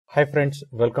Hi friends,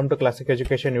 welcome to Classic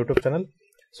Education YouTube channel.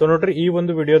 So ನೋಡ್ರಿ ಈ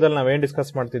ಒಂದು ವಿಡಿಯೋದಲ್ಲಿ ನಾವೇನ್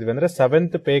ಡಿಸ್ಕಸ್ ಮಾಡ್ತಿದ್ವಿ ಅಂದ್ರೆ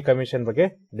 7th ಪೇ ಕಮಿಷನ್ ಬಗ್ಗೆ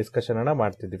ಡಿಸ್ಕಷನ್ ಅನ್ನ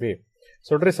ಮಾಡ್ತಿದ್ವಿ. ಸೊ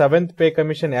ನೋಡ್ರಿ 7th ಪೇ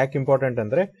ಕಮಿಷನ್ ಯಾಕೆ ಇಂಪಾರ್ಟೆಂಟ್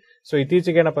ಅಂದ್ರೆ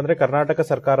ಇತ್ತೀಚೆಗೆ ಏನಪ್ಪ ಅಂದ್ರೆ ಕರ್ನಾಟಕ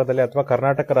ಸರ್ಕಾರದಲ್ಲಿ ಅಥವಾ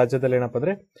ಕರ್ನಾಟಕ ರಾಜ್ಯದಲ್ಲಿ ಏನಪ್ಪ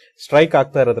ಅಂದ್ರೆ ಸ್ಟ್ರೈಕ್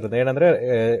ಆಗ್ತಾ ಇರೋದ್ರಿಂದ ಏನಂದ್ರೆ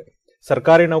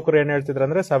ಸರ್ಕಾರಿ ನೌಕರು ಏನ್ ಹೇಳ್ತಿದ್ರು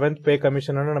ಅಂದ್ರೆ 7th ಪೇ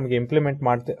ಕಮಿಷನ್ ಅನ್ನು ನಮಗೆ ಇಂಪ್ಲಿಮೆಂಟ್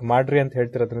ಮಾಡ್ರಿ ಅಂತ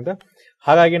ಹೇಳ್ತಿರೋದ್ರಿಂದ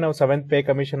ಹಾಗಾಗಿ ನಾವು 7th ಪೇ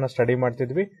ಕಮಿಷನ್ ನ ಸ್ಟಡಿ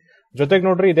ಮಾಡ್ತಿದ್ವಿ. ಜೊತೆಗೆ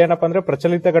ನೋಡ್ರಿ ಇದೇನಪ್ಪ ಅಂದ್ರೆ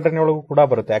ಪ್ರಚಲಿತ ಘಟನೆ ಒಳಗೂ ಕೂಡ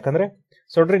ಬರುತ್ತೆ. ಯಾಕಂದ್ರೆ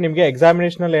ನೋಡ್ರಿ ನಿಮ್ಗೆ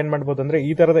ಎಕ್ಸಾಮಿನೇಷನ್ ಅಲ್ಲಿ ಏನ್ ಮಾಡಬಹುದು ಅಂದ್ರೆ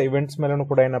ಈ ತರದ ಇವೆಂಟ್ಸ್ ಮೇಲೂ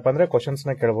ಕೂಡ ಏನಪ್ಪ ಅಂದ್ರೆ ಕ್ವಶನ್ಸ್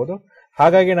ನ ಕೇಳಬಹುದು.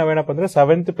 ಹಾಗಾಗಿ ನಾವೇನಪ್ಪ ಅಂದ್ರೆ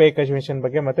 7th ಪೇ ಕಮಿಷನ್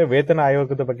ಬಗ್ಗೆ ಮತ್ತೆ ವೇತನ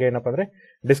ಆಯೋಗದ ಬಗ್ಗೆ ಏನಪ್ಪ ಅಂದ್ರೆ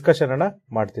ಡಿಸ್ಕಷನ್ ಅನ್ನ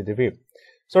ಮಾಡ್ತಿದೀವಿ.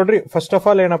 ಸೊ ನೋಡ್ರಿ ಫಸ್ಟ್ ಆಫ್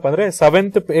ಆಲ್ ಏನಪ್ಪ ಅಂದ್ರೆ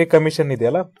 7th ಪೇ ಕಮಿಷನ್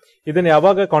ಇದೆಯಲ್ಲ ಇದನ್ನ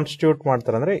ಯಾವಾಗ ಕಾನ್ಸ್ಟಿಟ್ಯೂಟ್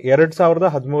ಮಾಡ್ತಾರೆ ಅಂದ್ರೆ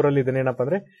 2013 ಇದನ್ನೇನಪ್ಪ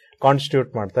ಅಂದ್ರೆ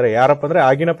ಕಾನ್ಸ್ಟಿಟ್ಯೂಟ್ ಮಾಡ್ತಾರೆ. ಯಾರಪ್ಪ ಅಂದ್ರೆ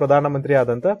ಆಗಿನ ಪ್ರಧಾನಮಂತ್ರಿ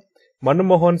ಆದಂತ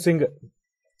ಮನಮೋಹನ್ ಸಿಂಗ್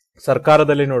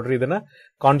ಸರ್ಕಾರದಲ್ಲಿ ನೋಡ್ರಿ ಇದನ್ನ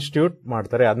ಕಾನ್ಸ್ಟಿಟ್ಯೂಟ್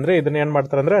ಮಾಡ್ತಾರೆ. ಅಂದ್ರೆ ಇದನ್ನ ಏನ್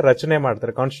ಮಾಡ್ತಾರೆ ಅಂದ್ರೆ ರಚನೆ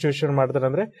ಮಾಡ್ತಾರೆ. ಕಾನ್ಸ್ಟಿಟ್ಯೂಷನ್ ಮಾಡ್ತಾರೆ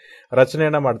ಅಂದ್ರೆ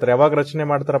ರಚನೆಯನ್ನ ಮಾಡ್ತಾರೆ. ಯಾವಾಗ ರಚನೆ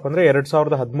ಮಾಡ್ತಾರಪ್ಪ ಅಂದ್ರೆ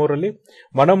 2013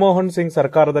 ಮನಮೋಹನ್ ಸಿಂಗ್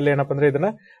ಸರ್ಕಾರದಲ್ಲಿ ಏನಪ್ಪ ಅಂದ್ರೆ ಇದನ್ನ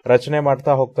ರಚನೆ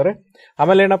ಮಾಡ್ತಾ ಹೋಗ್ತಾರೆ.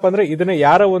 ಆಮೇಲೆ ಏನಪ್ಪ ಅಂದ್ರೆ ಇದನ್ನ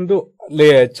ಯಾರ ಒಂದು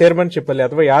ಚೇರ್ಮನ್ಶಿಪ್ ಅಲ್ಲಿ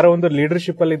ಅಥವಾ ಯಾರ ಒಂದು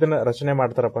ಲೀಡರ್ಶಿಪ್ ಅಲ್ಲಿ ಇದನ್ನ ರಚನೆ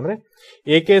ಮಾಡ್ತಾರಪ್ಪ ಅಂದ್ರೆ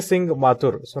ಎ.ಕೆ. ಸಿಂಗ್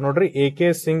ಮಾಥುರ್. ಸೊ ನೋಡ್ರಿ ಎ.ಕೆ.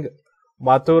 ಸಿಂಗ್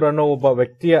ಮಾಥುರ್ ಅನ್ನೋ ಒಬ್ಬ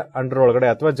ವ್ಯಕ್ತಿಯ ಅಂಡರ್ ಒಳಗಡೆ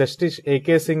ಅಥವಾ ಜಸ್ಟಿಸ್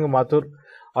ಎ.ಕೆ. ಸಿಂಗ್ ಮಾಥುರ್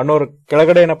ಅನ್ನೋರ್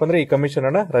ಕೆಳಗಡೆ ಏನಪ್ಪ ಅಂದ್ರೆ ಈ ಕಮಿಷನ್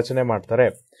ಅನ್ನ ರಚನೆ ಮಾಡ್ತಾರೆ.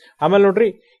 ಆಮೇಲೆ ನೋಡ್ರಿ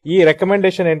ಈ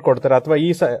ರೆಕಮೆಂಡೇಶನ್ ಏನ್ ಕೊಡ್ತಾರೆ ಅಥವಾ ಈ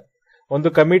ಒಂದು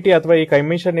ಕಮಿಟಿ ಅಥವಾ ಈ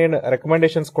ಕಮಿಷನ್ ಏನ್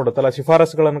ರೆಕಮೆಂಡೇಶನ್ಸ್ ಕೊಡುತ್ತಲ್ಲ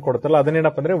ಶಿಫಾರಸುಗಳನ್ನು ಕೊಡುತ್ತಲ್ಲ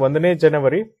ಅದನ್ನೇನಪ್ಪ ಅಂದ್ರೆ 1ನೇ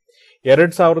ಜನವರಿ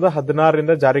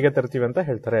 2016 ಜಾರಿಗೆ ತರ್ತೀವಿ ಅಂತ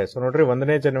ಹೇಳ್ತಾರೆ. ಸೊ ನೋಡ್ರಿ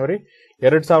 1ನೇ ಜನವರಿ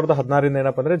 2016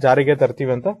 ಏನಪ್ಪ ಅಂದ್ರೆ ಜಾರಿಗೆ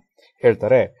ತರ್ತೀವಿ ಅಂತ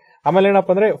ಹೇಳ್ತಾರೆ. ಆಮೇಲೆ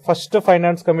ಏನಪ್ಪ ಅಂದ್ರೆ ಫಸ್ಟ್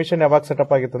ಫೈನಾನ್ಸ್ ಕಮಿಷನ್ ಯಾವಾಗ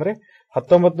ಸೆಟಪ್ ಆಗಿತ್ತು ಅಂದ್ರೆ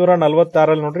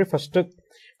 1946 ನೋಡ್ರಿ ಫಸ್ಟ್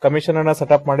ಕಮಿಷನ್ ಅನ್ನ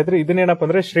ಸೆಟಪ್ ಮಾಡಿದ್ರು. ಇದನ್ನೇನಪ್ಪ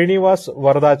ಅಂದ್ರೆ ಶ್ರೀನಿವಾಸ್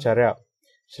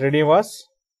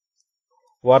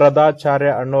ವರದಾಚಾರ್ಯ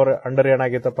ಅನ್ನೋರ್ ಅಂಡರ್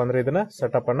ಏನಾಗಿತ್ತಪ್ಪ ಅಂದ್ರೆ ಇದನ್ನ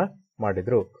ಸೆಟಪ್ ಅನ್ನ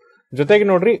ಮಾಡಿದ್ರು. ಜೊತೆಗೆ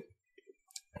ನೋಡ್ರಿ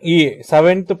ಈ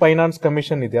 7th ಫೈನಾನ್ಸ್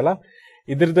ಕಮಿಷನ್ ಇದೆಯಲ್ಲ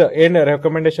ಇದ್ರದ್ದು ಏನ್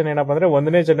ರೆಕಮೆಂಡೇಶನ್ ಏನಪ್ಪ ಅಂದ್ರೆ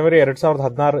 1ನೇ ಜನವರಿ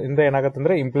 2016 ಏನಾಗುತ್ತೆ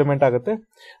ಅಂದ್ರೆ ಇಂಪ್ಲಿಮೆಂಟ್ ಆಗುತ್ತೆ.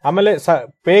 ಆಮೇಲೆ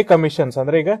ಪೇ ಕಮಿಷನ್ಸ್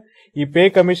ಅಂದ್ರೆ ಈಗ ಈ ಪೇ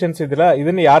ಕಮಿಷನ್ಸ್ ಇದೆಯಲ್ಲ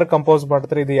ಇದನ್ನ ಯಾರು ಕಂಪೋಸ್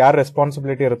ಮಾಡ್ತಾರೆ, ಇದು ಯಾರ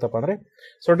ರೆಸ್ಪಾನ್ಸಿಬಿಲಿಟಿ ಇರುತ್ತಪ್ಪ ಅಂದ್ರೆ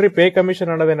ನೋಡ್ರಿ ಪೇ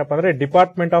ಕಮಿಷನ್ ಅನ್ನೋದೇನಪ್ಪ ಅಂದ್ರೆ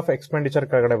ಡಿಪಾರ್ಟ್ಮೆಂಟ್ ಆಫ್ ಎಕ್ಸ್ಪೆಂಡಿಚರ್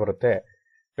ಕೆಳಗಡೆ ಬರುತ್ತೆ.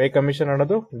 ಪೇ ಕಮಿಷನ್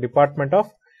ಅನ್ನೋದು ಡಿಪಾರ್ಟ್ಮೆಂಟ್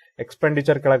ಆಫ್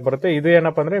ಎಕ್ಸ್ಪೆಂಡಿಚರ್ ಕೆಳಗೆ ಬರುತ್ತೆ. ಇದು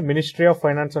ಏನಪ್ಪ ಅಂದ್ರೆ ಮಿನಿಸ್ಟ್ರಿ ಆಫ್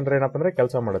ಫೈನಾನ್ಸ್ ಅಂದ್ರೆ ಏನಪ್ಪ ಅಂದ್ರೆ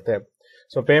ಕೆಲಸ ಮಾಡುತ್ತೆ.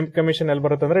 ಸೊ ಪೇ ಕಮಿಷನ್ ಎಲ್ಲಿ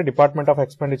ಬರುತ್ತೆ ಅಂದ್ರೆ ಡಿಪಾರ್ಟ್ಮೆಂಟ್ ಆಫ್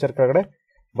ಎಕ್ಸ್ಪೆಂಡಿಚರ್ ಕೆಳಗಡೆ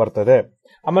ಬರ್ತದೆ.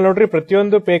 ಆಮೇಲೆ ನೋಡ್ರಿ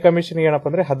ಪ್ರತಿಯೊಂದು ಪೇ ಕಮಿಷನ್ ಏನಪ್ಪ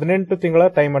ಅಂದ್ರೆ 18 ತಿಂಗಳ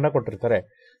ಟೈಮ್ ಅನ್ನ ಕೊಟ್ಟಿರ್ತಾರೆ.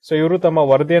 ಸೊ ಇವರು ತಮ್ಮ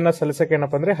ವರದಿಯನ್ನ ಸಲ್ಲಿಸಕ್ಕೆ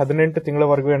ಏನಪ್ಪ ಅಂದ್ರೆ 18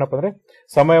 ತಿಂಗಳವರೆಗೂ ಏನಪ್ಪ ಅಂದ್ರೆ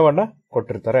ಸಮಯವನ್ನ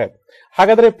ಕೊಟ್ಟಿರ್ತಾರೆ.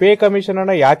 ಹಾಗಾದ್ರೆ ಪೇ ಕಮಿಷನ್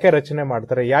ಅನ್ನ ಯಾಕೆ ರಚನೆ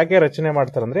ಮಾಡ್ತಾರೆ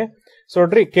ಅಂದ್ರೆ ಸೊ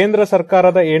ನೋಡ್ರಿ ಕೇಂದ್ರ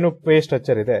ಸರ್ಕಾರದ ಏನು ಪೇ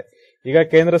ಸ್ಟ್ರಕ್ಚರ್ ಇದೆ, ಈಗ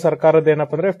ಕೇಂದ್ರ ಸರ್ಕಾರದ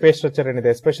ಏನಪ್ಪ ಅಂದ್ರೆ ಪೇ ಸ್ಟ್ರಕ್ಚರ್ ಏನಿದೆ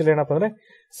ಎಸ್ಪೆಷಲಿ ಏನಪ್ಪ ಅಂದ್ರೆ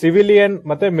ಸಿವಿಲಿಯನ್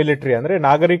ಮತ್ತೆ ಮಿಲಿಟರಿ ಅಂದ್ರೆ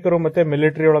ನಾಗರಿಕರು ಮತ್ತೆ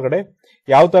ಮಿಲಿಟರಿ ಒಳಗಡೆ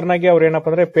ಯಾವ ತರನಾಗಿ ಅವ್ರು ಏನಪ್ಪ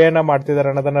ಅಂದ್ರೆ ಪೇ ಅನ್ನ ಮಾಡ್ತಿದ್ದಾರೆ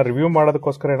ಅನ್ನೋದನ್ನ ರಿವ್ಯೂ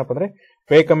ಮಾಡೋದಕ್ಕೋಸ್ಕರ ಏನಪ್ಪ ಅಂದ್ರೆ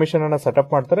ಪೇ ಕಮಿಷನ್ ಅನ್ನ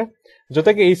ಸೆಟಪ್ ಮಾಡ್ತಾರೆ.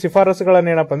 ಜೊತೆಗೆ ಈ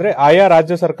ಶಿಫಾರಸುಗಳನ್ನ ಏನಪ್ಪ ಅಂದ್ರೆ ಆಯಾ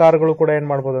ರಾಜ್ಯ ಸರ್ಕಾರಗಳು ಕೂಡ ಏನ್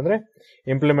ಮಾಡಬಹುದು ಅಂದ್ರೆ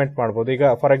ಇಂಪ್ಲಿಮೆಂಟ್ ಮಾಡಬಹುದು.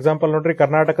 ಈಗ ಫಾರ್ ಎಕ್ಸಾಂಪಲ್ ನೋಡ್ರಿ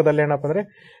ಕರ್ನಾಟಕದಲ್ಲಿ ಏನಪ್ಪ ಅಂದ್ರೆ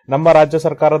ನಮ್ಮ ರಾಜ್ಯ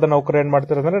ಸರ್ಕಾರದ ನೌಕರು ಏನ್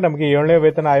ಮಾಡ್ತಾರೆ ಅಂದ್ರೆ ನಮಗೆ 7ನೇ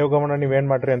ವೇತನ ಆಯೋಗವನ್ನ ನೀವೇನ್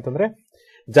ಮಾಡ್ರಿ ಅಂತಂದ್ರೆ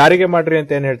ಜಾರಿಗೆ ಮಾಡ್ರಿ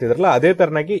ಅಂತ ಏನ್ ಹೇಳ್ತಿದ್ರಲ್ಲ ಅದೇ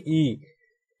ತರನಾಗಿ ಈ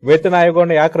ವೇತನ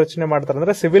ಆಯೋಗವನ್ನು ಯಾಕೆ ರಚನೆ ಮಾಡ್ತಾರೆ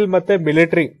ಅಂದ್ರೆ ಸಿವಿಲ್ ಮತ್ತೆ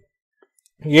ಮಿಲಿಟರಿ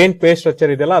ಏನ್ ಪೇ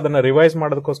ಸ್ಟ್ರಕ್ಚರ್ ಇದೆಯಲ್ಲ ಅದನ್ನ ರಿವೈಸ್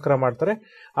ಮಾಡೋದಕ್ಕೋಸ್ಕರ ಮಾಡ್ತಾರೆ.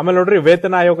 ಆಮೇಲೆ ನೋಡ್ರಿ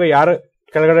ವೇತನ ಆಯೋಗ ಯಾರ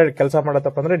ಕೆಳಗಡೆ ಕೆಲಸ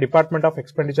ಮಾಡತ್ತಪ್ಪ ಅಂದ್ರೆ ಡಿಪಾರ್ಟ್ಮೆಂಟ್ ಆಫ್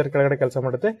ಎಕ್ಸ್ಪೆಂಡಿಚರ್ ಕೆಳಗಡೆ ಕೆಲಸ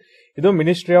ಮಾಡುತ್ತೆ. ಇದು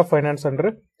ಮಿನಿಸ್ಟ್ರಿ ಆಫ್ ಫೈನಾನ್ಸ್ ಅಂಡರ್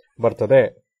ಬರ್ತದೆ.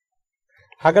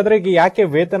 ಹಾಗಾದ್ರೆ ಈಗ ಯಾಕೆ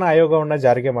ವೇತನ ಆಯೋಗವನ್ನ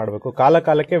ಜಾರಿಗೆ ಮಾಡಬೇಕು,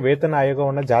 ಕಾಲಕ್ಕೆ ವೇತನ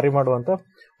ಆಯೋಗವನ್ನ ಜಾರಿ ಮಾಡುವಂತ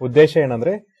ಉದ್ದೇಶ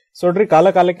ಏನಂದ್ರೆ ಸೊ ನೋಡ್ರಿ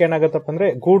ಕಾಲಕ್ಕೆ ಏನಾಗತ್ತಪ್ಪ ಅಂದ್ರೆ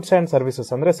ಗೂಡ್ಸ್ ಅಂಡ್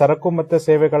ಸರ್ವಿಸಸ್ ಅಂದ್ರೆ ಸರಕು ಮತ್ತೆ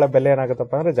ಸೇವೆಗಳ ಬೆಲೆ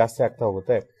ಏನಾಗತ್ತಪ್ಪ ಅಂದ್ರೆ ಜಾಸ್ತಿ ಆಗ್ತಾ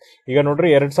ಹೋಗುತ್ತೆ. ಈಗ ನೋಡ್ರಿ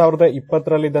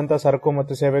 2020 ಇದ್ದಂತ ಸರಕು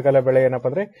ಮತ್ತು ಸೇವೆಗಳ ಬೆಲೆ ಏನಪ್ಪ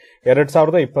ಅಂದ್ರೆ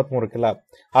 2023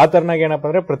 ಆ ತರನಾಗಿ ಏನಪ್ಪ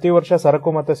ಅಂದ್ರೆ ಪ್ರತಿ ವರ್ಷ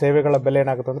ಸರಕು ಮತ್ತು ಸೇವೆಗಳ ಬೆಲೆ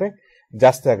ಏನಾಗುತ್ತೆ ಅಂದ್ರೆ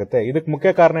ಜಾಸ್ತಿ ಆಗುತ್ತೆ. ಇದಕ್ಕೆ ಮುಖ್ಯ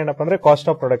ಕಾರಣ ಏನಪ್ಪ ಅಂದ್ರೆ ಕಾಸ್ಟ್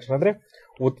ಆಫ್ ಪ್ರೊಡಕ್ಷನ್ ಅಂದ್ರೆ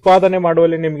ಉತ್ಪಾದನೆ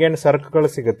ಮಾಡುವಲ್ಲಿ ನಿಮ್ಗೇನ್ ಸರಕುಗಳು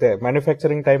ಸಿಗುತ್ತೆ,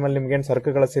 ಮ್ಯಾನುಫ್ಯಾಕ್ಚರಿಂಗ್ ಟೈಮ್ ಅಲ್ಲಿ ನಿಮ್ಗೇನ್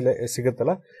ಸರಕುಗಳು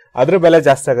ಸಿಗುತ್ತಲ್ಲ ಅದ್ರ ಬೆಲೆ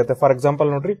ಜಾಸ್ತಿ ಆಗುತ್ತೆ. ಫಾರ್ ಎಕ್ಸಾಂಪಲ್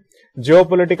ನೋಡ್ರಿ ಜಿಯೋ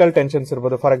ಪೊಲಿಟಿಕಲ್ ಟೆನ್ಷನ್ಸ್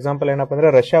ಇರ್ಬೋದು. ಫಾರ್ ಎಕ್ಸಾಂಪಲ್ ಏನಪ್ಪ ಅಂದ್ರೆ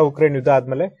ರಷ್ಯಾ ಉಕ್ರೇನ್ ಯುದ್ಧ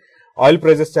ಆದ್ಮೇಲೆ ಆಯಿಲ್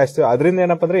ಪ್ರೈಸಸ್ ಜಾಸ್ತಿ, ಅದರಿಂದ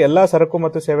ಏನಪ್ಪ ಅಂದ್ರೆ ಎಲ್ಲಾ ಸರಕು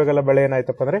ಮತ್ತು ಸೇವೆಗಳ ಬೆಲೆ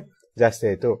ಏನಾಯ್ತಪ್ಪ ಅಂದ್ರೆ ಜಾಸ್ತಿ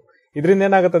ಆಯ್ತು. ಇದರಿಂದ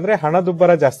ಏನಾಗುತ್ತೆ ಅಂದ್ರೆ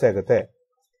ಹಣದುಬ್ಬರ ಜಾಸ್ತಿ ಆಗುತ್ತೆ.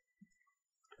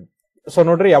 ಸೊ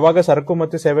ನೋಡ್ರಿ ಯಾವಾಗ ಸರಕು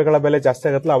ಮತ್ತು ಸೇವೆಗಳ ಬೆಲೆ ಜಾಸ್ತಿ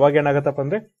ಆಗತ್ತಲ್ಲ ಅವಾಗ ಏನಾಗತ್ತಪ್ಪ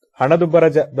ಅಂದ್ರೆ ಹಣದುಬ್ಬರ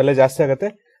ಬೆಲೆ ಜಾಸ್ತಿ ಆಗುತ್ತೆ.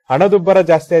 ಹಣದುಬ್ಬರ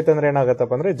ಜಾಸ್ತಿ ಆಯ್ತು ಅಂದ್ರೆ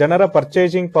ಏನಾಗತ್ತಪ್ಪ ಅಂದ್ರೆ ಜನರ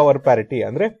ಪರ್ಚೇಸಿಂಗ್ ಪವರ್ ಪ್ಯಾರಿಟಿ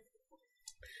ಅಂದ್ರೆ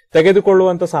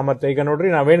ತೆಗೆದುಕೊಳ್ಳುವಂತ ಸಾಮರ್ಥ್ಯ. ಈಗ ನೋಡ್ರಿ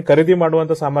ನಾವೇನ್ ಖರೀದಿ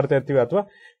ಮಾಡುವಂತ ಸಾಮರ್ಥ್ಯ ಇರ್ತೀವಿ ಅಥವಾ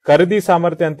ಖರೀದಿ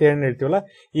ಸಾಮರ್ಥ್ಯ ಅಂತ ಏನ್ ಹೇಳ್ತೀವಲ್ಲ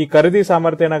ಈ ಖರೀದಿ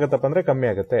ಸಾಮರ್ಥ್ಯ ಏನಾಗತ್ತಪ್ಪ ಅಂದ್ರೆ ಕಮ್ಮಿ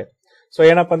ಆಗುತ್ತೆ. ಸೊ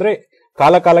ಏನಪ್ಪ ಅಂದ್ರೆ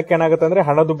ಕಾಲಕ್ಕೆ ಏನಾಗುತ್ತೆ ಅಂದ್ರೆ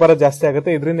ಹಣದುಬ್ಬರ ಜಾಸ್ತಿ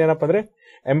ಆಗುತ್ತೆ. ಇದರಿಂದ ಏನಪ್ಪ ಅಂದ್ರೆ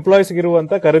ಎಂಪ್ಲಾಯೀಸ್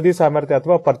ಇರುವಂತ ಖರೀದಿ ಸಾಮರ್ಥ್ಯ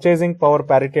ಅಥವಾ ಪರ್ಚೇಸಿಂಗ್ ಪವರ್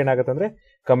ಪ್ಯಾರಿಟಿ ಏನಾಗುತ್ತೆ ಅಂದ್ರೆ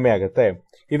ಕಮ್ಮಿ ಆಗುತ್ತೆ.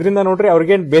 ಇದರಿಂದ ನೋಡ್ರಿ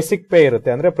ಅವ್ರಿಗೇನ್ ಬೇಸಿಕ್ ಪೇ ಇರುತ್ತೆ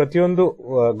ಅಂದ್ರೆ ಪ್ರತಿಯೊಂದು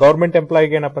ಗವರ್ಮೆಂಟ್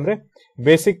ಎಂಪ್ಲಾಯಿಗೆ ಏನಪ್ಪ ಅಂದ್ರೆ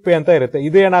ಬೇಸಿಕ್ ಪೇ ಅಂತ ಇರುತ್ತೆ.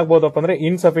 ಇದು ಏನಾಗಬಹುದಪ್ಪ ಅಂದ್ರೆ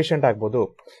ಇನ್ಸಫಿಶಿಯಂಟ್ ಆಗ್ಬಹುದು.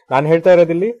 ನಾನು ಹೇಳ್ತಾ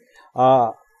ಇರೋದಿಲ್ಲಿ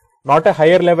not A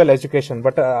higher level education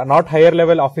but not higher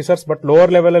level officers but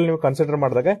lower level ಅಲ್ಲಿ ನೀವು ಕನ್ಸಿಡರ್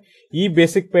ಮಾಡಿದಾಗ ಈ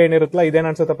ಬೇಸಿಕ್ ಪೇ ಏನಿರುತ್ತಲ್ಲ ಇದೇನ್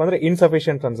ಅನ್ಸುತ್ತಪ್ಪ ಅಂದ್ರೆ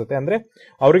ಇನ್ಸಫಿಷಿಯಂಟ್ ಅನ್ಸುತ್ತೆ. ಅಂದ್ರೆ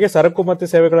ಅವರಿಗೆ ಸರಕು ಮತ್ತೆ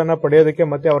ಸೇವೆಗಳನ್ನ ಪಡೆಯೋದಕ್ಕೆ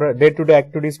ಮತ್ತೆ ಅವರ ಡೇ ಟು ಡೇ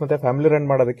ಆಕ್ಟಿವಿಟೀಸ್ ಮತ್ತೆ ಫ್ಯಾಮಿಲಿ ರನ್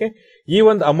ಮಾಡೋದಕ್ಕೆ ಈ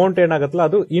ಒಂದು ಅಮೌಂಟ್ ಏನಾಗುತ್ತಲ್ಲ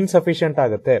ಅದು ಇನ್ಸಫಿಷಿಯಂಟ್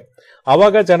ಆಗುತ್ತೆ.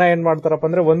 ಅವಾಗ ಜನ ಏನ್ ಮಾಡ್ತಾರಪ್ಪ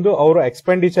ಅಂದ್ರೆ ಒಂದು ಅವರ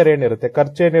ಎಕ್ಸ್ಪೆಂಡಿಚರ್ ಏನಿರುತ್ತೆ,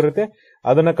 ಖರ್ಚು ಏನಿರುತ್ತೆ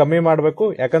ಅದನ್ನ ಕಮ್ಮಿ ಮಾಡಬೇಕು,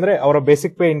 ಯಾಕಂದ್ರೆ ಅವರ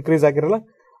ಬೇಸಿಕ್ ಪೇ ಇನ್ಕ್ರೀಸ್ ಆಗಿರಲ್ಲ.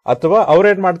 ಅಥವಾ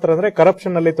ಅವ್ರೇನ್ ಮಾಡ್ತಾರೆ ಅಂದ್ರೆ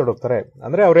ಕರಪ್ಷನ್ ಅಲ್ಲಿ ತೊಡಗ್ತಾರೆ,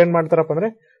 ಅಂದ್ರೆ ಅವ್ರೇನ್ ಮಾಡ್ತಾರಪ್ಪ ಅಂದ್ರೆ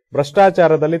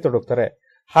ಭ್ರಷ್ಟಾಚಾರದಲ್ಲಿ ತೊಡಗ್ತಾರೆ.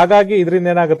 ಹಾಗಾಗಿ ಇದರಿಂದ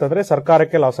ಏನಾಗುತ್ತೆ ಅಂದ್ರೆ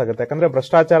ಸರ್ಕಾರಕ್ಕೆ ಲಾಸ್ ಆಗುತ್ತೆ. ಯಾಕಂದ್ರೆ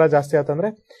ಭ್ರಷ್ಟಾಚಾರ ಜಾಸ್ತಿ ಆತಂದ್ರೆ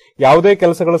ಯಾವುದೇ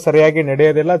ಕೆಲಸಗಳು ಸರಿಯಾಗಿ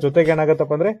ನಡೆಯೋದಿಲ್ಲ. ಜೊತೆಗೆ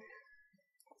ಏನಾಗುತ್ತಪ್ಪ ಅಂದ್ರೆ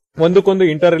ಒಂದಕ್ಕೊಂದು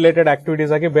ಇಂಟರ್ ರಿಲೇಟೆಡ್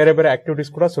ಆಕ್ಟಿವಿಟೀಸ್ ಆಗಿ ಬೇರೆ ಬೇರೆ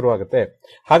ಆಕ್ಟಿವಿಟೀಸ್ ಕೂಡ ಶುರುವಾಗುತ್ತೆ.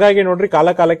 ಹಾಗಾಗಿ ನೋಡ್ರಿ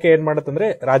ಕಾಲಕ್ಕೆ ಏನ್ ಮಾಡುತ್ತಂದ್ರೆ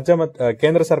ರಾಜ್ಯ ಮತ್ತು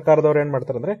ಕೇಂದ್ರ ಸರ್ಕಾರದವ್ರು ಏನ್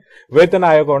ಮಾಡ್ತಾರೆ ಅಂದ್ರೆ ವೇತನ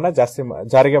ಆಯೋಗವನ್ನ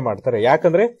ಜಾರಿಗೆ ಮಾಡ್ತಾರೆ.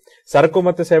 ಯಾಕಂದ್ರೆ ಸರಕು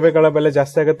ಮತ್ತು ಸೇವೆಗಳ ಬೆಲೆ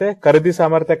ಜಾಸ್ತಿ ಆಗುತ್ತೆ, ಖರೀದಿ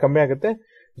ಸಾಮರ್ಥ್ಯ ಕಮ್ಮಿ ಆಗುತ್ತೆ.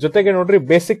 ಜೊತೆಗೆ ನೋಡ್ರಿ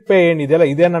ಬೇಸಿಕ್ ಪೇ ಏನಿದೆಯಲ್ಲ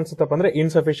ಇದೇನ್ ಅನ್ಸುತ್ತಪ್ಪ ಅಂದ್ರೆ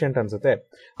ಇನ್ಸಫಿಷಿಯಂಟ್ ಅನ್ಸುತ್ತೆ.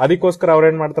 ಅದಕ್ಕೋಸ್ಕರ ಅವ್ರ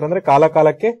ಏನ್ ಮಾಡ್ತಾರೆ ಅಂದ್ರೆ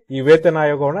ಕಾಲಕ್ಕೆ ಈ ವೇತನ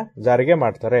ಆಯೋಗವನ್ನ ಜಾರಿಗೆ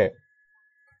ಮಾಡ್ತಾರೆ.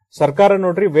 ಸರ್ಕಾರ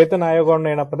ನೋಡ್ರಿ ವೇತನ ಆಯೋಗವನ್ನ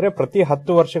ಏನಪ್ಪ ಅಂದ್ರೆ ಪ್ರತಿ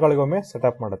 10 ವರ್ಷಗಳಿಗೊಮ್ಮೆ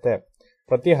ಸೆಟಪ್ ಮಾಡುತ್ತೆ.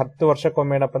 ಪ್ರತಿ 10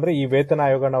 ವರ್ಷಕ್ಕೊಮ್ಮೆ ಏನಪ್ಪ ಅಂದ್ರೆ ಈ ವೇತನ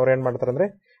ಆಯೋಗನ ಅವ್ರ ಏನ್ ಮಾಡ್ತಾರೆ ಅಂದ್ರೆ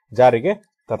ಜಾರಿಗೆ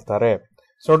ತರ್ತಾರೆ.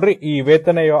 ನೋಡ್ರಿ ಈ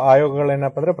ವೇತನ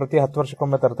ಆಯೋಗಗಳೇನಪ್ಪ ಅಂದ್ರೆ ಪ್ರತಿ 10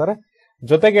 ವರ್ಷಕ್ಕೊಮ್ಮೆ ತರ್ತಾರೆ.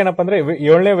 ಜೊತೆಗೆ ಏನಪ್ಪ ಅಂದ್ರೆ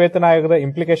 7ನೇ ವೇತನ ಆಯೋಗದ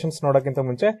ಇಂಪ್ಲಿಕೇಶನ್ಸ್ ನೋಡೋಕ್ಕಿಂತ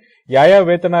ಮುಂಚೆ ಯಾವ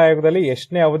ವೇತನ ಆಯೋಗದಲ್ಲಿ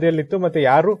ಎಷ್ಟನೇ ಅವಧಿಯಲ್ಲಿತ್ತು ಮತ್ತೆ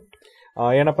ಯಾರು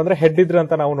ಏನಪ್ಪ ಅಂದ್ರೆ ಹೆಡ್ ಇದ್ರು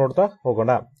ಅಂತ ನಾವು ನೋಡ್ತಾ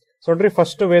ಹೋಗೋಣ. ನೋಡ್ರಿ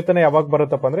ಫಸ್ಟ್ ವೇತನ ಯಾವಾಗ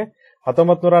ಬರುತ್ತಪ್ಪ ಅಂದ್ರೆ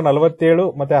 1947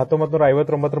 ಮತ್ತೆ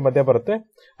 1959 ಮಧ್ಯೆ ಬರುತ್ತೆ.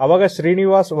 ಅವಾಗ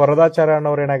ಶ್ರೀನಿವಾಸ್ ವರದಾಚಾರ್ಯ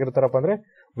ಅನ್ನೋರು ಏನಾಗಿರ್ತಾರಪ್ಪ ಅಂದ್ರೆ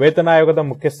ವೇತನ ಆಯೋಗದ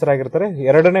ಮುಖ್ಯಸ್ಥರಾಗಿರ್ತಾರೆ.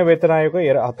 2ನೇ ವೇತನ ಆಯೋಗ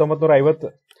 1959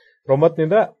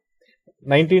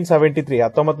 1973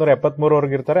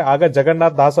 1973 ಇರ್ತಾರೆ. ಆಗ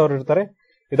ಜಗನ್ನಾಥ್ ದಾಸ್ ಅವರು ಇರ್ತಾರೆ.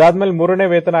 ಇದಾದ್ಮೇಲೆ 3ನೇ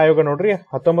ವೇತನ ಆಯೋಗ ನೋಡ್ರಿ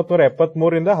 1973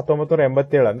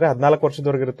 1987 ಅಂದ್ರೆ 14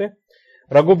 ವರ್ಷದವರೆಗಿರುತ್ತೆ.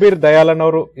 ರಘುಬೀರ್ ದಯಾಲನ್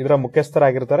ಅವರು ಇದರ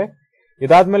ಮುಖ್ಯಸ್ಥರಾಗಿರ್ತಾರೆ.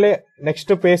 ಇದಾದ್ಮೇಲೆ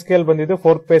ನೆಕ್ಸ್ಟ್ ಪೇ ಸ್ಕೇಲ್ ಬಂದಿದ್ದು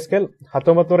 4th ಪೇ ಸ್ಕೇಲ್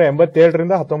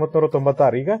 1987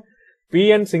 1996. ಈಗ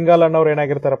PN ಸಿಂಗಾಲ್ ಅನ್ನೋರು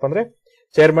ಏನಾಗಿರ್ತಾರಪ್ಪ ಅಂದ್ರೆ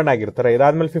ಚೇರ್ಮನ್ ಆಗಿರ್ತಾರೆ.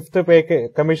 ಇದಾದ್ಮೇಲೆ 5th ಪೇ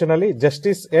ಕಮಿಷನ್ ಅಲ್ಲಿ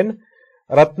ಜಸ್ಟಿಸ್ ಎನ್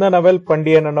ರತ್ನನವೆಲ್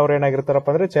ಪಂಡಿಯನ್ ಅನ್ನೋರು ಏನಾಗಿರ್ತಾರಪ್ಪ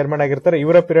ಅಂದ್ರೆ ಚೇರ್ಮನ್ ಆಗಿರ್ತಾರೆ.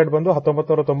 ಇವರ ಪೀರಿಯಡ್ ಬಂದು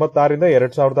 1996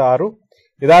 2006.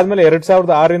 ಇದಾದ್ಮೇಲೆ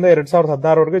 2006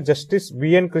 2016 ಜಸ್ಟಿಸ್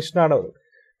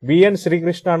BN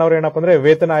ಶ್ರೀಕೃಷ್ಣ ಅನ್ನೋರು ಏನಪ್ಪ ಅಂದ್ರೆ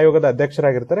ವೇತನ ಆಯೋಗದ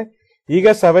ಅಧ್ಯಕ್ಷರಾಗಿರ್ತಾರೆ. ಈಗ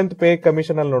 7th ಪೇ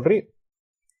ಕಮಿಷನ್ ಅಲ್ಲಿ ನೋಡ್ರಿ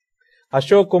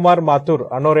ಅಶೋಕ್ ಕುಮಾರ್ ಮಾಥುರ್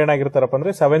ಅನ್ನೋರು ಏನಾಗಿರ್ತಾರಪ್ಪ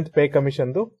ಅಂದ್ರೆ 7th ಪೇ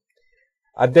ಕಮಿಷನ್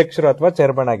ಅಧ್ಯಕ್ಷರು ಅಥವಾ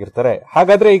ಚೇರ್ಮನ್ ಆಗಿರ್ತಾರೆ.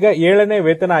 ಹಾಗಾದ್ರೆ ಈಗ 7ನೇ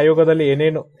ವೇತನ ಆಯೋಗದಲ್ಲಿ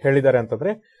ಏನೇನು ಹೇಳಿದ್ದಾರೆ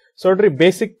ಅಂತಂದ್ರೆ ನೋಡ್ರಿ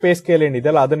ಬೇಸಿಕ್ ಪೇ ಸ್ಕೇಲ್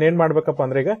ಏನಿದೆಯಲ್ಲ ಅದನ್ನ ಏನ್ ಮಾಡ್ಬೇಕಪ್ಪ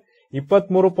ಅಂದ್ರೆ ಈಗ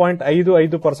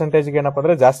 23.55% ಏನಪ್ಪ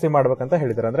ಅಂದ್ರೆ ಜಾಸ್ತಿ ಮಾಡ್ಬೇಕಂತ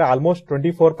ಹೇಳಿದ್ದಾರೆ. ಅಂದ್ರೆ ಆಲ್ಮೋಸ್ಟ್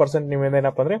 24%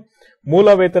 ನೀವೇನೇನಪ್ಪ ಅಂದ್ರೆ ಮೂಲ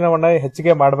ವೇತನವನ್ನ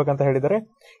ಹೆಚ್ಚಿಗೆ ಮಾಡ್ಬೇಕಂತ ಹೇಳಿದ್ದಾರೆ.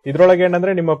 ಇದ್ರೊಳಗೆ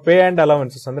ಏನಂದ್ರೆ ನಿಮ್ಮ ಪೇ ಅಂಡ್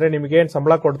ಅಲವೆನ್ಸಸ್ ಅಂದ್ರೆ ನಿಮ್ಗೆ ಏನ್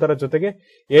ಸಂಬಳ ಕೊಡ್ತಾರ ಜೊತೆಗೆ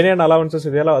ಏನೇನ್ ಅಲವೆನ್ಸಸ್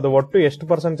ಇದೆಯಲ್ಲ ಅದು ಒಟ್ಟು ಎಷ್ಟು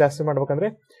ಪರ್ಸೆಂಟ್ ಜಾಸ್ತಿ ಮಾಡ್ಬೇಕಂದ್ರೆ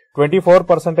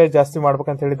 24% ಜಾಸ್ತಿ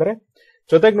ಮಾಡ್ಬೇಕಂತ ಹೇಳಿದ್ದಾರೆ.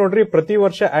 ಜೊತೆಗೆ ನೋಡ್ರಿ ಪ್ರತಿ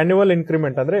ವರ್ಷ ಆನ್ಯುವಲ್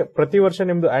ಇನ್ಕ್ರಿಮೆಂಟ್ ಅಂದ್ರೆ ಪ್ರತಿ ವರ್ಷ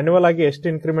ನಿಮ್ದು ಆನ್ಯುವಲ್ ಆಗಿ ಎಷ್ಟು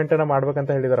ಇನ್ಕ್ರಿಮೆಂಟ್ ಅನ್ನ ಮಾಡ್ಬೇಕಂತ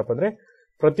ಹೇಳಿದಾರಪ್ಪ ಅಂದ್ರೆ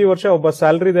ಪ್ರತಿ ವರ್ಷ ಒಬ್ಬ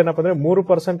ಸ್ಯಾಲರಿ ಏನಪ್ಪ ಅಂದ್ರೆ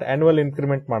 3% ಆನ್ಯುವಲ್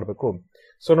ಇನ್ಕ್ರಿಮೆಂಟ್ ಮಾಡಬೇಕು.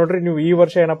 ಸೊ ನೋಡ್ರಿ ನೀವು ಈ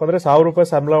ವರ್ಷ ಏನಪ್ಪ ಅಂದ್ರೆ 1000 ರೂಪಾಯಿ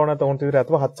ಸಂಬಳವನ್ನ ತಗೊಂತಿದ್ರಿ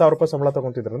ಅಥವಾ 10,000 ರೂಪಾಯಿ ಸಂಬಳ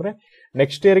ತಗೊಂತಿದ್ರಿ ಅಂದ್ರೆ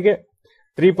ನೆಕ್ಸ್ಟ್ ಇಯರ್ಗೆ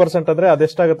 3% ಅಂದ್ರೆ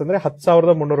ಅದೆಷ್ಟಾಗುತ್ತೆ ಅಂದ್ರೆ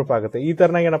 10,300 ರೂಪಾಯಿ ಆಗುತ್ತೆ. ಈ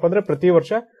ತರನಾಗಿ ಏನಪ್ಪ ಅಂದ್ರೆ ಪ್ರತಿ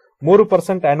ವರ್ಷ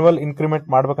 3% ಆನ್ಯುವಲ್ ಇನ್ಕ್ರಿಮೆಂಟ್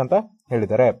ಮಾಡ್ಬೇಕಂತ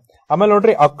ಹೇಳಿದ್ದಾರೆ. ಆಮೇಲೆ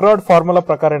ನೋಡ್ರಿ ಅಕ್ರಾಡ್ ಫಾರ್ಮುಲಾ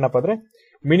ಪ್ರಕಾರ ಏನಪ್ಪ ಅಂದ್ರೆ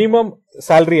ಮಿನಿಮಮ್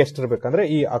ಸ್ಯಾಲರಿ ಎಷ್ಟಿರ್ಬೇಕಂದ್ರೆ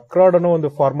ಈ ಅಕ್ರಾಡ್ ಅನ್ನೋ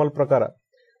ಒಂದು ಫಾರ್ಮುಲಾ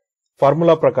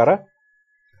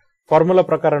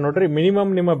ಪ್ರಕಾರ ನೋಡ್ರಿ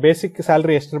ಮಿನಿಮಮ್ ನಿಮ್ಮ ಬೇಸಿಕ್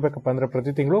ಸ್ಯಾಲರಿ ಎಷ್ಟಿರ್ಬೇಕಪ್ಪ ಅಂದ್ರೆ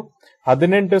ಪ್ರತಿ ತಿಂಗಳು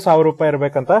 18,000 ರೂಪಾಯಿ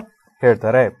ಇರ್ಬೇಕಂತ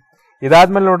ಹೇಳ್ತಾರೆ.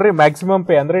 ಇದಾದ್ಮೇಲೆ ನೋಡ್ರಿ ಮ್ಯಾಕ್ಸಿಮಮ್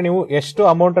ಪೇ ಅಂದ್ರೆ ನೀವು ಎಷ್ಟು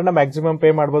ಅಮೌಂಟ್ ಅನ್ನ ಮ್ಯಾಕ್ಸಿಮಮ್ ಪೇ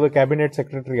ಮಾಡಬಹುದು ಕ್ಯಾಬಿನೆಟ್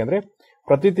ಸೆಕ್ರೆಟರಿ ಅಂದ್ರೆ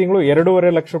ಪ್ರತಿ ತಿಂಗಳು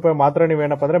 2.5 ಲಕ್ಷ ರೂಪಾಯಿ ಮಾತ್ರ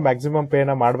ನೀವೇನಪ್ಪ ಅಂದ್ರೆ ಮ್ಯಾಕ್ಸಿಮಮ್ ಪೇ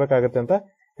ನ ಮಾಡ್ಬೇಕಾಗತ್ತೆ ಅಂತ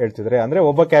ಹೇಳ್ತಿದ್ದಾರೆ. ಅಂದ್ರೆ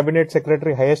ಒಬ್ಬ cabinet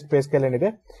secretary highest pay scale ಏನಿದೆ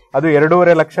ಅದು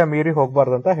 2.5 ಲಕ್ಷ ಮೀರಿ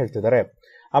ಹೋಗಬಾರ್ದು ಅಂತ ಹೇಳ್ತಿದ್ದಾರೆ.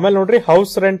 ಆಮೇಲೆ ನೋಡ್ರಿ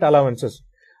ಹೌಸ್ ರೆಂಟ್ ಅಲವೆನ್ಸಸ್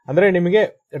ಅಂದ್ರೆ ನಿಮಗೆ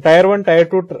ಟೈರ್ 1 ಟೈರ್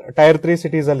 2 ಟೈರ್ 3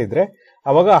 ಸಿಟೀಸ್ ಅಲ್ಲಿ ಇದ್ರೆ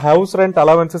ಅವಾಗ ಹೌಸ್ ರೆಂಟ್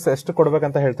ಅಲವೆನ್ಸಸ್ ಎಷ್ಟು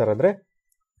ಕೊಡ್ಬೇಕಂತ ಹೇಳ್ತಾರೆ ಅಂದ್ರೆ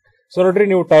ಸೊ ನೋಡ್ರಿ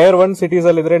ನೀವು ಟೈರ್ 1 ಸಿಟೀಸ್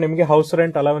ಅಲ್ಲಿ ಇದ್ರೆ ನಿಮಗೆ ಹೌಸ್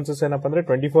ರೆಂಟ್ ಅಲವೆನ್ಸಸ್ ಏನಪ್ಪ ಅಂದ್ರೆ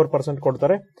 24%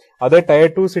 ಕೊಡ್ತಾರೆ. ಅದೇ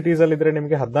ಟೈರ್ 2 ಸಿಟೀಸ್ ಅಲ್ಲಿ ಇದ್ರೆ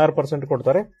ನಿಮಗೆ 16%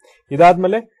 ಕೊಡ್ತಾರೆ.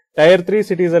 ಇದಾದ್ಮೇಲೆ ಟೈರ್ 3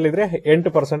 ಸಿಟೀಸ್ ಅಲ್ಲಿ ಇದ್ರೆ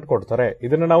 8% ಕೊಡ್ತಾರೆ.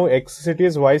 ಇದನ್ನ ನಾವು ಎಕ್ಸ್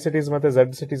ಸಿಟೀಸ್, ವೈ ಸಿಟೀಸ್ ಮತ್ತೆ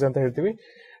ಝೆಡ್ ಸಿಟೀಸ್ ಅಂತ ಹೇಳ್ತೀವಿ.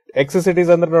 ಎಕ್ಸ್ ಸಿಟೀಸ್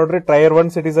ಅಂದ್ರೆ ನೋಡ್ರಿ ಟೈರ್ 1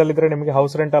 ಸಿಟೀಸ್ ಅಲ್ಲಿ ಇದ್ರೆ ನಿಮಗೆ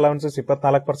house rent allowances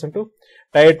 24%,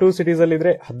 tyre 2 cities ಅಲ್ಲಿ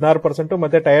ಇದ್ರೆ 16%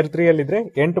 ಮತ್ತೆ ಟೈರ್ 3 ಅಲ್ಲಿ ಇದ್ರೆ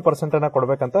 8% ಅನ್ನ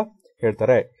ಕೊಡ್ಬೇಕಂತ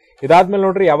ಹೇಳ್ತಾರೆ. ಇದಾದ್ಮೇಲೆ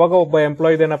ನೋಡ್ರಿ ಯಾವಾಗ ಒಬ್ಬ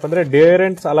ಎಂಪ್ಲಾಯ್ ಏನಪ್ಪ ಅಂದ್ರೆ ಡೇ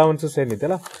ರೆಂಟ್ಸ್ ಅಲವೆನ್ಸಸ್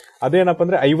ಏನಿದೆಯಲ್ಲ ಅದೇನಪ್ಪ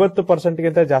ಅಂದ್ರೆ 50%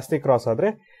 ಗಿಂತ ಜಾಸ್ತಿ ಕ್ರಾಸ್ ಆದ್ರೆ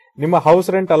ನಿಮ್ಮ ಹೌಸ್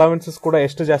ರೆಂಟ್ ಅಲವೆನ್ಸಸ್ ಕೂಡ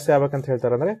ಎಷ್ಟು ಜಾಸ್ತಿ ಆಗ್ಬೇಕಂತ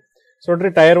ಹೇಳ್ತಾರೆ ಅಂದ್ರೆ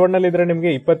ನೋಡ್ರಿ ಟೈರ್ 1 ಅಲ್ಲಿ ಇದ್ರೆ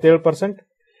ನಿಮಗೆ 27%,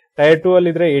 ಟೈರ್ 2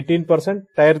 ಅಲ್ಲಿ ಇದ್ರೆ 18%,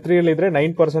 ಟೈರ್ 3 ಅಲ್ಲಿ ಇದ್ರೆ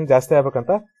 9% ಜಾಸ್ತಿ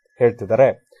ಆಗ್ಬೇಕಂತ ಹೇಳ್ತಿದ್ದಾರೆ.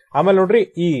 ಆಮೇಲೆ ನೋಡ್ರಿ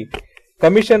ಈ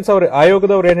ಕಮಿಷನ್ಸ್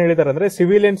ಆಯೋಗದವ್ರು ಏನ್ ಹೇಳಿದಾರೆ ಅಂದ್ರೆ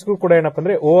ಸಿವಿಲಿಯನ್ಸ್ಗೂ ಕೂಡ ಏನಪ್ಪ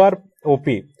ಅಂದ್ರೆ OROP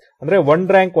ಅಂದ್ರೆ 1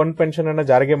 ರ್ಯಾಂಕ್ 1 ಪೆನ್ಷನ್ ಅನ್ನ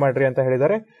ಜಾರಿಗೆ ಮಾಡ್ರಿ ಅಂತ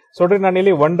ಹೇಳಿದ್ದಾರೆ. ಸೊ ನೋಡ್ರಿ, ನಾನು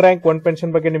ಇಲ್ಲಿ 1 ರ್ಯಾಂಕ್ 1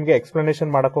 ಪೆನ್ಷನ್ ಬಗ್ಗೆ ನಿಮಗೆ ಎಕ್ಸ್ಪ್ಲನೇಷನ್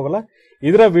ಮಾಡಕ್ ಹೋಗಲ್ಲ.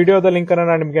 ಇದರ ವಿಡಿಯೋದ ಲಿಂಕ್ ಅನ್ನ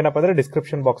ನಾನು ನಿಮ್ಗೆ ಏನಪ್ಪ ಅಂದ್ರೆ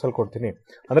ಡಿಸ್ಕ್ರಿಪ್ಷನ್ ಬಾಕ್ಸ್ ಅಲ್ಲಿ ಕೊಡ್ತೀನಿ.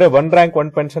 ಅಂದ್ರೆ 1 ರ್ಯಾಂಕ್ 1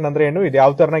 ಪೆನ್ಷನ್ ಅಂದ್ರೆ ಏನು, ಇದು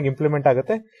ಯಾವ ತರನಾಗಿ ಇಂಪ್ಲಿಮೆಂಟ್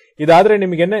ಆಗುತ್ತೆ, ಇದಾದ್ರೆ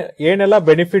ನಿಮ್ಗೆ ಏನೆಲ್ಲ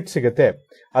ಬೆನಿಫಿಟ್ ಸಿಗುತ್ತೆ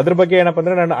ಅದ್ರ ಬಗ್ಗೆ ಏನಪ್ಪ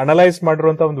ಅಂದ್ರೆ ನಾನು ಅನಲೈಸ್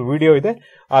ಮಾಡಿರುವಂತ ಒಂದು ವಿಡಿಯೋ ಇದೆ.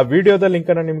 ಆ ವಿಡಿಯೋದ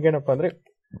ಲಿಂಕ್ ಅನ್ನ ನಿಮ್ಗೆ ಏನಪ್ಪ ಅಂದ್ರೆ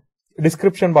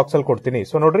ಡಿಸ್ಕ್ರಿಪ್ಷನ್ ಬಾಕ್ಸ್ ಅಲ್ಲಿ ಕೊಡ್ತೀನಿ.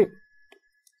 ಸೊ ನೋಡ್ರಿ,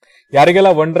 ಯಾರಿಗೆಲ್ಲ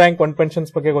 1 ರ್ಯಾಂಕ್ 1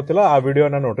 ಪೆನ್ಷನ್ಸ್ ಬಗ್ಗೆ ಗೊತ್ತಿಲ್ಲ ಆ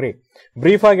ವಿಡಿಯೋನ ನೋಡ್ರಿ.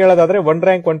 ಬ್ರೀಫ್ ಆಗಿ ಹೇಳೋದಾದ್ರೆ 1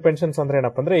 ರ್ಯಾಂಕ್ 1 ಪೆನ್ಷನ್ಸ್ ಅಂದ್ರೆ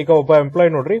ಏನಪ್ಪ ಅಂದ್ರೆ, ಈಗ ಒಬ್ಬ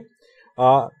ಎಂಪ್ಲಾಯ್ ನೋಡ್ರಿ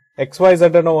XYZ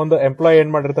ಅನ್ನೋ ಒಂದು ಎಂಪ್ಲಾಯ್ ಏನ್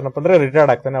ಮಾಡಿರ್ತಾನಪ್ಪ ಅಂದ್ರೆ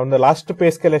ರಿಟೈರ್ಡ್ ಆಗ್ತಾನೆ. ಒಂದು ಲಾಸ್ಟ್ ಪೇ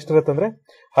ಸ್ಕೇಲ್ ಎಷ್ಟಿರುತ್ತೆ ಅಂದ್ರೆ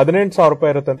 18,000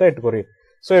 ರೂಪಾಯಿ ಇರುತ್ತೆ ಅಂತ ಇಟ್ಕೋರಿ.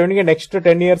 ಸೊ ಇವನಿಗೆ ನೆಕ್ಸ್ಟ್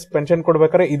 10 ಇಯರ್ಸ್ ಪೆನ್ಷನ್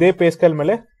ಕೊಡ್ಬೇಕಾದ್ರೆ ಇದೇ ಪೇ ಸ್ಕೇಲ್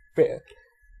ಮೇಲೆ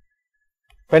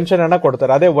ಪೆನ್ಷನ್ ಅನ್ನ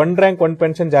ಕೊಡ್ತಾರೆ. ಅದೇ 1 ರ್ಯಾಂಕ್ 1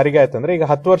 ಪೆನ್ಷನ್ ಜಾರಿಗೆ ಆಯ್ತಂದ್ರೆ ಈಗ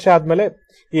 10 ವರ್ಷ ಆದ್ಮೇಲೆ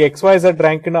ಈ XYZ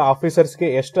ರ್ಯಾಂಕಿನ ಆಫೀಸರ್ಸ್ಗೆ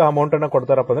ಎಷ್ಟು ಅಮೌಂಟ್ ಅನ್ನ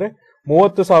ಕೊಡ್ತಾರಪ್ಪ ಅಂದ್ರೆ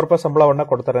 30,000 ರೂಪಾಯಿ ಸಂಬಳವನ್ನ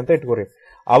ಕೊಡ್ತಾರೆ ಅಂತ ಇಟ್ಕೋರಿ.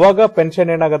 ಅವಾಗ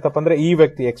ಪೆನ್ಷನ್ ಏನಾಗತ್ತಪ್ಪ ಅಂದ್ರೆ ಈ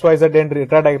ವ್ಯಕ್ತಿ XYZ ಏನ್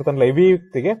ರಿಟೈರ್ಡ್ ಆಗಿರ್ತಾನಲ್ಲ ಈ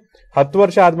ವ್ಯಕ್ತಿಗೆ 10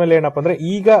 ವರ್ಷ ಆದ್ಮೇಲೆ ಏನಪ್ಪ ಅಂದ್ರೆ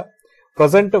ಈಗ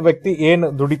ಪ್ರೆಸೆಂಟ್ ವ್ಯಕ್ತಿ ಏನ್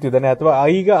ದುಡಿತಿದ್ದಾನೆ ಅಥವಾ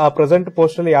ಈಗ ಆ ಪ್ರೆಸೆಂಟ್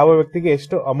ಪೋಸ್ಟ್ ಅಲ್ಲಿ ಯಾವ ವ್ಯಕ್ತಿಗೆ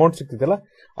ಎಷ್ಟು ಅಮೌಂಟ್ ಸಿಗ್ತಿದೆಯಲ್ಲ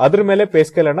ಅದ್ರ ಮೇಲೆ ಪೇ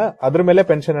ಸ್ಕೇಲ್ ಅನ್ನ ಅದ್ರ ಮೇಲೆ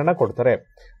ಪೆನ್ಷನ್ ಅನ್ನ ಕೊಡ್ತಾರೆ.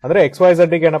 ಅಂದ್ರೆ XYZ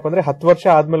ಗೆ ಏನಪ್ಪ ಅಂದ್ರೆ 10 ವರ್ಷ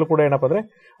ಆದ್ಮೇಲೆ ಕೂಡ ಏನಪ್ಪ ಅಂದ್ರೆ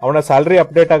ಅವನ ಸ್ಯಾಲರಿ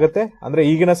ಅಪ್ಡೇಟ್ ಆಗುತ್ತೆ. ಅಂದ್ರೆ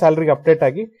ಈಗಿನ ಸ್ಯಾಲರಿಗೆ ಅಪ್ಡೇಟ್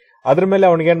ಆಗಿ ಅದ್ರ ಮೇಲೆ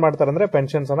ಅವನಿಗೆ ಏನ್ ಮಾಡ್ತಾರೆ ಅಂದ್ರೆ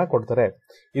ಪೆನ್ಷನ್ಸ್ ಅನ್ನ ಕೊಡ್ತಾರೆ.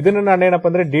 ಇದನ್ನ ನಾನು ಏನಪ್ಪ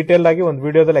ಅಂದ್ರೆ ಡೀಟೇಲ್ ಆಗಿ ಒಂದು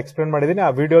ವಿಡಿಯೋದಲ್ಲಿ ಎಕ್ಸ್ಪ್ಲೇನ್ ಮಾಡಿದೀನಿ. ಆ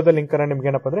ವಿಡಿಯೋದ ಲಿಂಕ್ ಅನ್ನ ನಿಮ್ಗೆ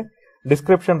ಏನಪ್ಪ ಅಂದ್ರೆ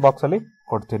ಡಿಸ್ಕ್ರಿಪ್ಷನ್ ಬಾಕ್ಸ್ ಅಲ್ಲಿ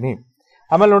ಕೊಡ್ತೀನಿ.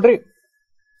 ಆಮೇಲೆ ನೋಡ್ರಿ,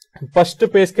 ಫಸ್ಟ್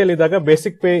ಪೇ ಸ್ಕೇಲ್ ಇದ್ದಾಗ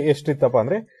ಬೇಸಿಕ್ ಪೇ ಎಷ್ಟಿತ್ತಪ್ಪ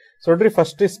ಅಂದ್ರೆ, ಸೊ ನೋಡ್ರಿ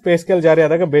ಫಸ್ಟ್ ಪೇ ಸ್ಕೇಲ್ ಜಾರಿ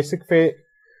ಆದಾಗ ಬೇಸಿಕ್ ಪೇ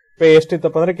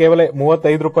ಎಷ್ಟಿತ್ತಪ್ಪ ಅಂದ್ರೆ ಕೇವಲ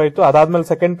 35 ರೂಪಾಯಿ ಇತ್ತು. ಅದಾದ್ಮೇಲೆ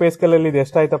ಸೆಕೆಂಡ್ ಪೇ ಸ್ಕೇಲ್ ಅಲ್ಲಿ ಇದು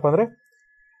ಎಷ್ಟಾಯ್ತಪ್ಪ ಅಂದ್ರೆ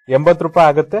 80 ರೂಪಾಯಿ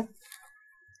ಆಗುತ್ತೆ.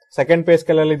 ಸೆಕೆಂಡ್ ಪೇ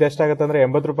ಸ್ಕೇಲ್ ಅಲ್ಲಿ ಇದು ಎಷ್ಟಾಗುತ್ತೆ ಅಂದ್ರೆ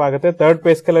 80 ರೂಪಾಯಿ ಆಗುತ್ತೆ. ಥರ್ಡ್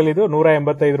ಪೇ ಸ್ಕೇಲ್ ಅಲ್ಲಿ ಇದು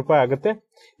 185 ರೂಪಾಯಿ ಆಗುತ್ತೆ.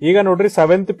 ಈಗ ನೋಡ್ರಿ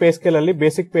 7th ಪೇ ಸ್ಕೇಲ್ ಅಲ್ಲಿ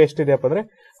ಬೇಸಿಕ್ ಪೇ ಎಷ್ಟಿದೆಯಪ್ಪ ಅಂದ್ರೆ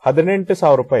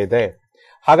 18,000 ರೂಪಾಯಿ ಇದೆ.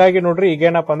 ಹಾಗಾಗಿ ನೋಡ್ರಿ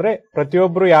ಈಗೇನಪ್ಪ ಅಂದ್ರೆ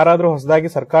ಪ್ರತಿಯೊಬ್ರು ಯಾರಾದ್ರೂ ಹೊಸದಾಗಿ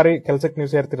ಸರ್ಕಾರಿ ಕೆಲಸಕ್ಕೆ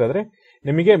ನೀವು ಸೇರ್ತಿರಾದ್ರೆ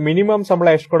ನಿಮಗೆ ಮಿನಿಮಮ್ ಸಂಬಳ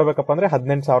ಎಷ್ಟು ಕೊಡಬೇಕಪ್ಪ ಅಂದ್ರೆ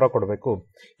 18,000 ಕೊಡಬೇಕು.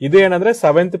 ಇದು ಏನಂದ್ರೆ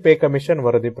 7th ಪೇ ಕಮಿಷನ್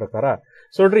ವರದಿ ಪ್ರಕಾರ.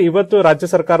 ಸೊ ನೋಡ್ರಿ, ಇವತ್ತು ರಾಜ್ಯ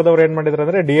ಸರ್ಕಾರದವ್ರು ಏನ್ ಮಾಡಿದ್ರು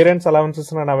ಅಂದ್ರೆ ಡಿಯರೆನ್ಸ್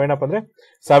ಅಲವೆನ್ಸಸ್ ನಾವೇನಪ್ಪ ಅಂದ್ರೆ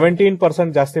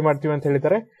 17% ಜಾಸ್ತಿ ಮಾಡ್ತೀವಿ ಅಂತ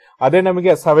ಹೇಳಿದ್ದಾರೆ. ಅದೇ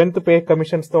ನಮಗೆ 7th ಪೇ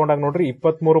ಕಮಿಷನ್ಸ್ ತಗೊಂಡಾಗ ನೋಡ್ರಿ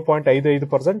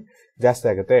 23.55% ಜಾಸ್ತಿ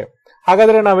ಆಗುತ್ತೆ.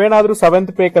 ಹಾಗಾದ್ರೆ ನಾವೇನಾದ್ರೂ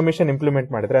 7th ಪೇ ಕಮಿಷನ್ ಇಂಪ್ಲಿಮೆಂಟ್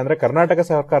ಮಾಡಿದ್ರೆ ಅಂದ್ರೆ ಕರ್ನಾಟಕ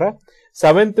ಸರ್ಕಾರ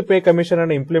 7th ಪೇ ಕಮಿಷನ್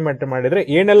ಅನ್ನು ಇಂಪ್ಲಿಮೆಂಟ್ ಮಾಡಿದ್ರೆ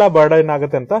ಏನೆಲ್ಲ ಬರ್ಡನ್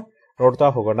ಆಗುತ್ತೆ ಅಂತ ನೋಡ್ತಾ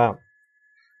ಹೋಗೋಣ.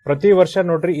 ಪ್ರತಿ ವರ್ಷ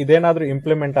ನೋಡ್ರಿ ಇದೇನಾದ್ರೂ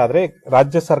ಇಂಪ್ಲಿಮೆಂಟ್ ಆದ್ರೆ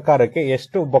ರಾಜ್ಯ ಸರ್ಕಾರಕ್ಕೆ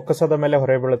ಎಷ್ಟು ಬೊಕ್ಕಸದ ಮೇಲೆ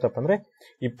ಹೊರೆ ಬೀಳುತ್ತಪ್ಪ ಅಂದ್ರೆ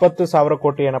 20,000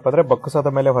 ಕೋಟಿ ಏನಪ್ಪ ಅಂದ್ರೆ ಬೊಕ್ಕಸದ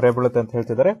ಮೇಲೆ ಹೊರೆ ಬೀಳುತ್ತೆ ಅಂತ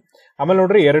ಹೇಳ್ತಿದ್ದಾರೆ. ಆಮೇಲೆ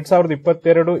ನೋಡ್ರಿ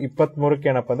 2022-23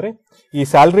 ಏನಪ್ಪ ಅಂದ್ರೆ ಈ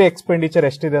ಸ್ಯಾಲರಿ ಎಕ್ಸ್ಪೆಂಡಿಚರ್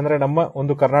ಎಷ್ಟಿದೆ ಅಂದ್ರೆ ನಮ್ಮ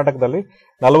ಒಂದು ಕರ್ನಾಟಕದಲ್ಲಿ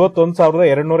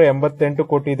 41,288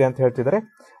 ಕೋಟಿ ಇದೆ ಅಂತ ಹೇಳ್ತಿದ್ದಾರೆ.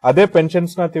 ಅದೇ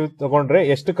ಪೆನ್ಷನ್ಸ್ ನ ತಗೊಂಡ್ರೆ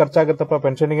ಎಷ್ಟು ಖರ್ಚಾಗತ್ತಪ್ಪ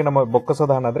ಪೆನ್ಷನ್ಗೆ ನಮ್ಮ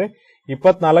ಬೊಕ್ಕಸದ ಹಣ ಅಂದ್ರೆ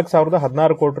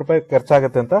 24,016 ಕೋಟಿ ರೂಪಾಯಿ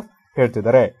ಖರ್ಚಾಗತ್ತೆ ಅಂತ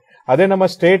ಹೇಳ್ತಿದ್ದಾರೆ. ಅದೇ ನಮ್ಮ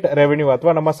ಸ್ಟೇಟ್ ರೆವೆನ್ಯೂ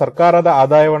ಅಥವಾ ನಮ್ಮ ಸರ್ಕಾರದ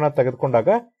ಆದಾಯವನ್ನ ತೆಗೆದುಕೊಂಡಾಗ,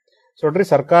 ನೋಡ್ರಿ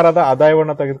ಸರ್ಕಾರದ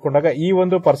ಆದಾಯವನ್ನ ತೆಗೆದುಕೊಂಡಾಗ ಈ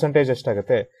ಒಂದು ಪರ್ಸೆಂಟೇಜ್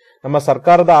ಎಷ್ಟಾಗುತ್ತೆ, ನಮ್ಮ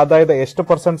ಸರ್ಕಾರದ ಆದಾಯದ ಎಷ್ಟು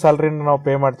ಪರ್ಸೆಂಟ್ ಸ್ಯಾಲರಿನ ನಾವು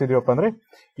ಪೇ ಮಾಡ್ತಿದ್ವಿಪ್ಪ ಅಂದ್ರೆ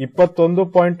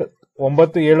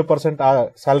 21.97%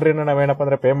 ಸ್ಯಾಲರಿನ ನಾವೇನಪ್ಪ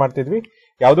ಅಂದ್ರೆ ಪೇ ಮಾಡ್ತಿದ್ವಿ.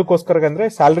 ಯಾವ್ದಕ್ಕೋಸ್ಕರ ಅಂದ್ರೆ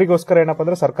ಸ್ಯಾಲರಿಗೋಸ್ಕರ ಏನಪ್ಪ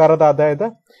ಅಂದ್ರೆ ಸರ್ಕಾರದ ಆದಾಯದ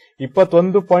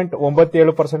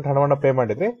 21.97% ಹಣವನ್ನ ಪೇ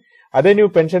ಮಾಡಿದ್ರೆ, ಅದೇ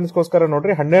ನೀವು ಪೆನ್ಷನ್ಸ್ಗೋಸ್ಕರ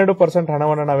ನೋಡ್ರಿ 12%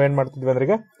 ಹಣವನ್ನ ನಾವೇನ್ ಮಾಡ್ತಿದ್ವಿ ಅಂದ್ರೆ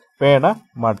ಈಗ ಪೇ ಅನ್ನ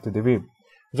ಮಾಡ್ತಿದೀವಿ.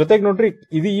 ಜೊತೆಗೆ ನೋಡ್ರಿ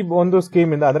ಇದು ಈ ಒಂದು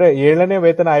ಸ್ಕೀಮ್ ಇಂದ ಅಂದ್ರೆ 7ನೇ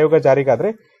ವೇತನ ಆಯೋಗ ಜಾರಿಗಾದ್ರೆ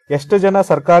ಎಷ್ಟು ಜನ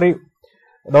ಸರ್ಕಾರಿ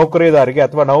ನೌಕರಿದಾರರಿಗೆ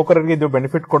ಅಥವಾ ನೌಕರರಿಗೆ ಇದು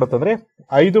ಬೆನಿಫಿಟ್ ಕೊಡುತ್ತಂದ್ರೆ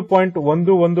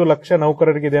 5.11 ಲಕ್ಷ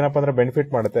ನೌಕರರಿಗೆ ಇದೇನಪ್ಪ ಅಂದ್ರೆ ಬೆನಿಫಿಟ್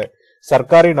ಮಾಡುತ್ತೆ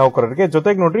ಸರ್ಕಾರಿ ನೌಕರರಿಗೆ.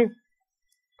 ಜೊತೆಗೆ ನೋಡ್ರಿ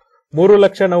 3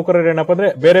 ಲಕ್ಷ ನೌಕರರು ಏನಪ್ಪ ಅಂದ್ರೆ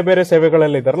ಬೇರೆ ಬೇರೆ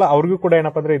ಸೇವೆಗಳಲ್ಲಿ ಇದಾರಲ್ಲ ಅವ್ರಿಗೂ ಕೂಡ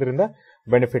ಏನಪ್ಪ ಅಂದ್ರೆ ಇದರಿಂದ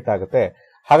ಬೆನಿಫಿಟ್ ಆಗುತ್ತೆ.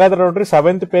 ಹಾಗಾದ್ರೆ ನೋಡ್ರಿ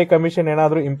 7th ಪೇ ಕಮಿಷನ್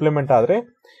ಏನಾದ್ರೂ ಇಂಪ್ಲಿಮೆಂಟ್ ಆದ್ರೆ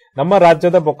ನಮ್ಮ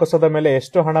ರಾಜ್ಯದ ಬೊಕ್ಕಸದ ಮೇಲೆ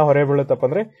ಎಷ್ಟು ಹಣ ಹೊರೆ ಬೀಳುತ್ತಪ್ಪ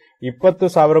ಅಂದ್ರೆ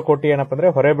 20,000 ಕೋಟಿ ಏನಪ್ಪ ಅಂದ್ರೆ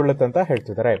ಹೊರೆ ಬೀಳುತ್ತೆ ಅಂತ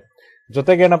ಹೇಳ್ತಿದ್ದಾರೆ.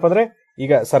 ಜೊತೆಗೆ ಏನಪ್ಪ ಅಂದ್ರೆ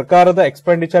ಈಗ ಸರ್ಕಾರದ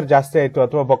ಎಕ್ಸ್ಪೆಂಡಿಚರ್ ಜಾಸ್ತಿ ಆಯ್ತು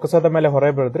ಅಥವಾ ಬೊಕ್ಕಸದ ಮೇಲೆ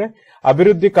ಹೊರೆ ಬೀಳಿದ್ರೆ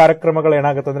ಅಭಿವೃದ್ಧಿ ಕಾರ್ಯಕ್ರಮಗಳು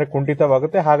ಏನಾಗುತ್ತೆ ಅಂದ್ರೆ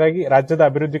ಕುಂಠಿತವಾಗುತ್ತೆ. ಹಾಗಾಗಿ ರಾಜ್ಯದ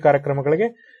ಅಭಿವೃದ್ಧಿ ಕಾರ್ಯಕ್ರಮಗಳಿಗೆ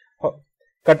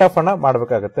ಕಟ್ ಆಫ್ ಹಣ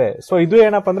ಮಾಡಬೇಕಾಗುತ್ತೆ. ಸೊ ಇದು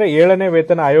ಏನಪ್ಪ ಅಂದ್ರೆ 7ನೇ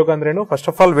ವೇತನ ಆಯೋಗ ಅಂದ್ರೇನು, ಫಸ್ಟ್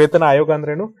ಆಫ್ ಆಲ್ ವೇತನ ಆಯೋಗ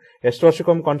ಅಂದ್ರೇನು, ಎಷ್ಟು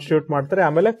ವರ್ಷಕ್ಕೊಮ್ಮೆ ಕಾನ್ಸ್ಟಿಟ್ಯೂಟ್ ಮಾಡ್ತಾರೆ,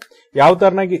 ಆಮೇಲೆ ಯಾವ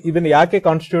ತರನಾಗಿ ಇದನ್ನ ಯಾಕೆ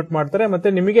ಕಾನ್ಸ್ಟಿಟ್ಯೂಟ್ ಮಾಡ್ತಾರೆ, ಮತ್ತೆ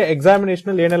ನಿಮಗೆ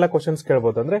ಎಕ್ಸಾಮಿನೇಷನ್ ಏನೆಲ್ಲ ಕ್ವಶನ್ಸ್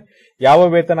ಕೇಳಬಹುದು ಅಂದ್ರೆ ಯಾವ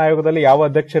ವೇತನ ಆಯೋಗದಲ್ಲಿ ಯಾವ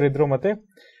ಅಧ್ಯಕ್ಷರಿದ್ರು, ಮತ್ತೆ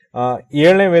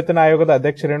 7ನೇ ವೇತನ ಆಯೋಗದ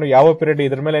ಅಧ್ಯಕ್ಷರೇನು, ಯಾವ ಪೀರಿಯಡ್,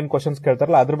 ಇದ್ರ ಮೇಲೆ ಏನ್ ಕ್ವಶನ್ಸ್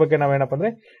ಕೇಳ್ತಾರಲ್ಲ ಅದ್ರ ಬಗ್ಗೆ ನಾವೇನಪ್ಪ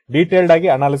ಅಂದ್ರೆ ಡೀಟೇಲ್ಡ್ ಆಗಿ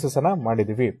ಅನಾಲಿಸಿಸ್ ಅನ್ನ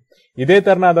ಮಾಡಿದೀವಿ. ಇದೇ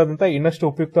ತರನಾದಂತ ಇನ್ನಷ್ಟು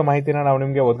ಉಪಯುಕ್ತ ಮಾಹಿತಿನ ನಾವು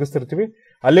ನಿಮ್ಗೆ ಒದಗಿಸ್ತಿರ್ತೀವಿ.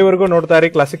 ಅಲ್ಲಿವರೆಗೂ ನೋಡ್ತಾ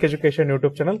ಇರಿ classic education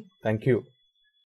YouTube channel. Thank you.